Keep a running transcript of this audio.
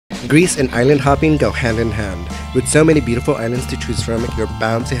Greece and island hopping go hand in hand. With so many beautiful islands to choose from, you're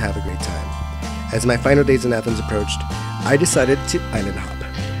bound to have a great time. As my final days in Athens approached, I decided to island hop.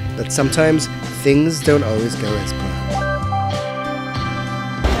 But sometimes, things don't always go as planned.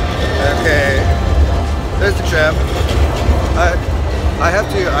 Okay, there's the tram.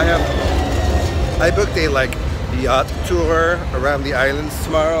 I booked a yacht tour around the islands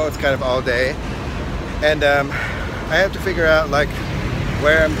tomorrow. It's kind of all day. And I have to figure out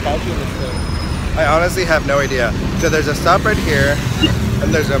where I'm parking this thing. I honestly have no idea. So there's a stop right here,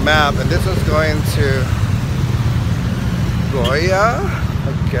 and there's a map, and this one's going to Goya,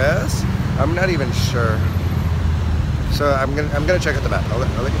 I guess. I'm not even sure. So I'm gonna check out the map. I'll let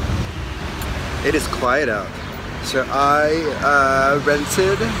you know. It is quiet out. So I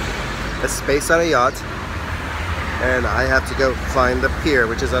rented a space on a yacht, and I have to go find the pier,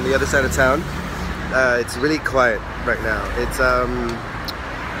 which is on the other side of town. It's really quiet right now. It's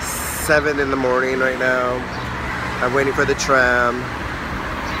 7 in the morning right now. I'm waiting for the tram.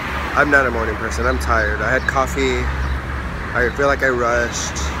 I'm not a morning person. I'm tired. I had coffee. I feel like I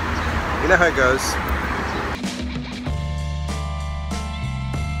rushed. You know how it goes.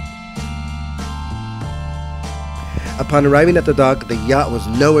 Upon arriving at the dock, the yacht was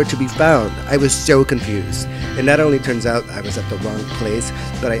nowhere to be found. I was so confused. It not only turns out I was at the wrong place,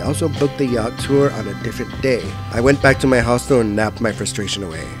 but I also booked the yacht tour on a different day. I went back to my hostel and napped my frustration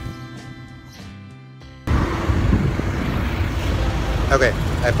away. Okay,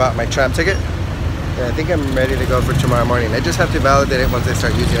 I bought my tram ticket, and I think I'm ready to go for tomorrow morning. I just have to validate it once I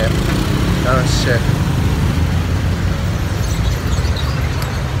start using it. Oh shit.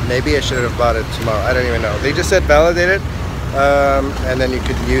 Maybe I should have bought it tomorrow. I don't even know. They just said validate it, and then you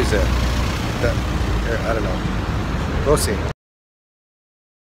could use it. I don't know. We'll see.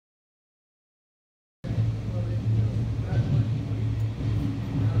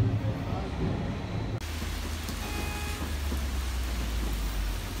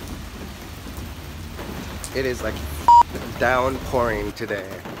 It is downpouring today.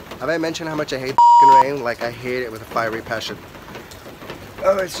 Have I mentioned how much I hate rain? I hate it with a fiery passion.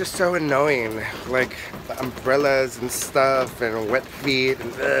 Oh, it's just so annoying. The umbrellas and stuff and wet feet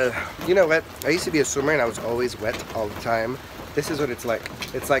and You know what? I used to be a swimmer and I was always wet all the time. This is what it's like.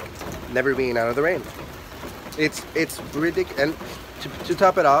 It's like never being out of the rain. It's ridiculous. And to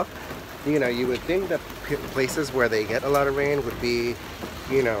top it off, you know, you would think that places where they get a lot of rain would be,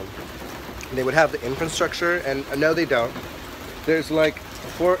 you know, they would have the infrastructure, and no, they don't. There's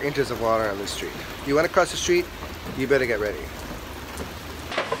 4 inches of water on the street. You want to cross the street, you better get ready.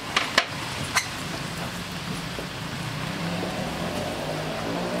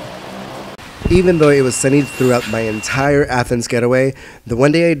 Even though it was sunny throughout my entire Athens getaway, the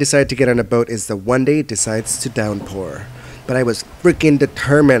one day I decided to get on a boat is the one day it decides to downpour. But I was freaking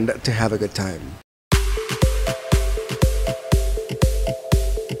determined to have a good time.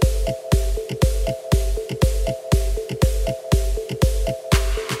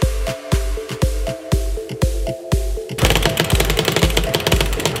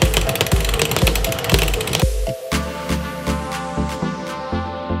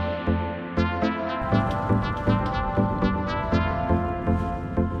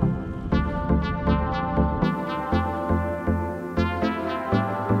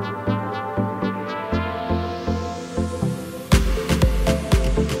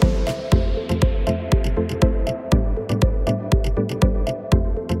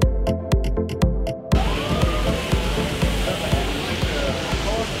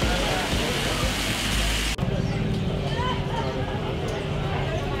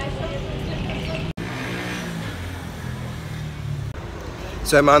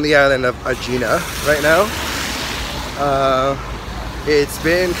 So I'm on the island of Aegina right now. It's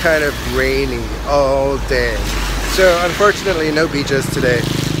been kind of raining all day. So unfortunately no beaches today,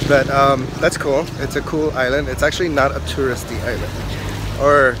 but that's cool. It's a cool island. It's actually not a touristy island.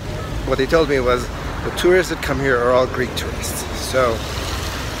 Or what they told me was the tourists that come here are all Greek tourists. So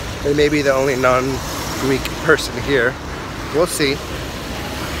they may be the only non-Greek person here. We'll see.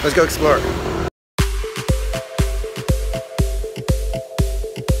 Let's go explore.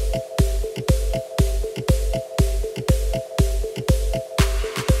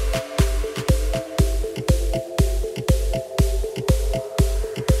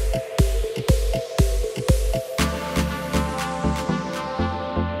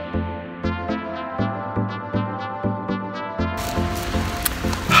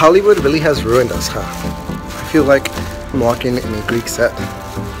 Hollywood really has ruined us, huh? I feel like I'm walking in a Greek set.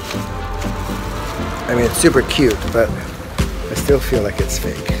 I mean, it's super cute, but I still feel like it's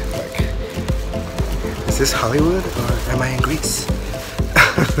fake. Is this Hollywood or am I in Greece?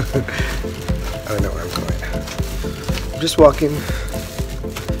 I don't know where I'm going. I'm just walking.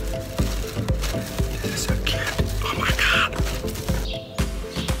 This is so cute. Oh my god.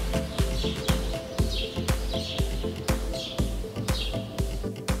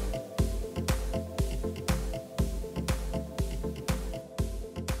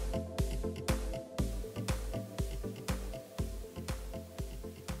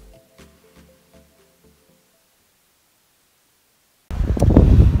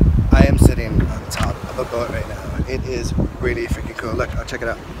 I am sitting on top of a boat right now. It is really freaking cool. Look, I'll check it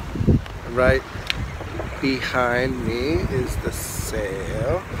out. Right behind me is the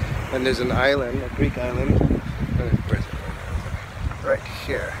sail, and there's an island, a Greek island, right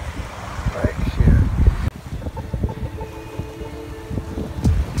here, right here.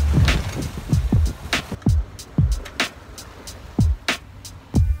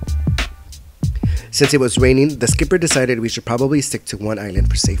 Since it was raining, the skipper decided we should probably stick to one island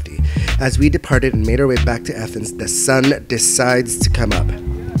for safety. As we departed and made our way back to Athens, the sun decides to come up.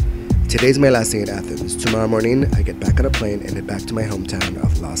 Today's my last day in Athens. Tomorrow morning, I get back on a plane and head back to my hometown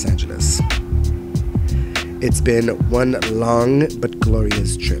of Los Angeles. It's been one long but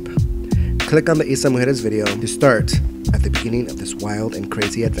glorious trip. Click on the Isa Mujeres video to start at the beginning of this wild and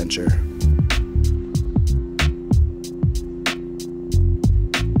crazy adventure.